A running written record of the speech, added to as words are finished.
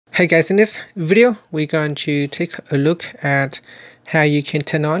Hey guys, in this video we're going to take a look at how you can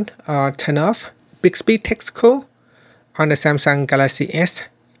turn on or turn off Bixby text call on the Samsung Galaxy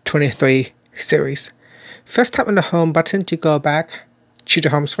S23 series. First, tap on the home button to go back to the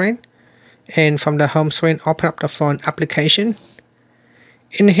home screen, and from the home screen open up the phone application.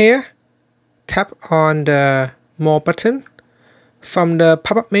 In here, tap on the more button. From the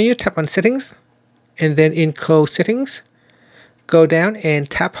pop-up menu, tap on settings, and then in call settings, go down and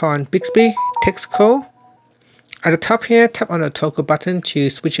tap on Bixby text call. At the top here, tap on the toggle button to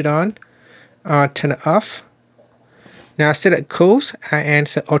switch it on or turn it off. Now set that calls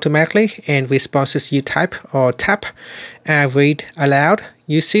answer automatically, and responses you type or tap read aloud.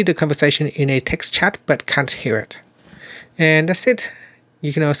 You see the conversation in a text chat but can't hear it. And that's it.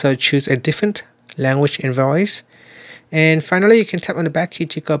 You can also choose a different language and voice. And finally, you can tap on the back key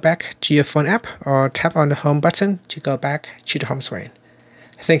to go back to your phone app, or tap on the home button to go back to the home screen.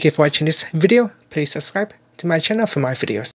 Thank you for watching this video. Please subscribe to my channel for more videos.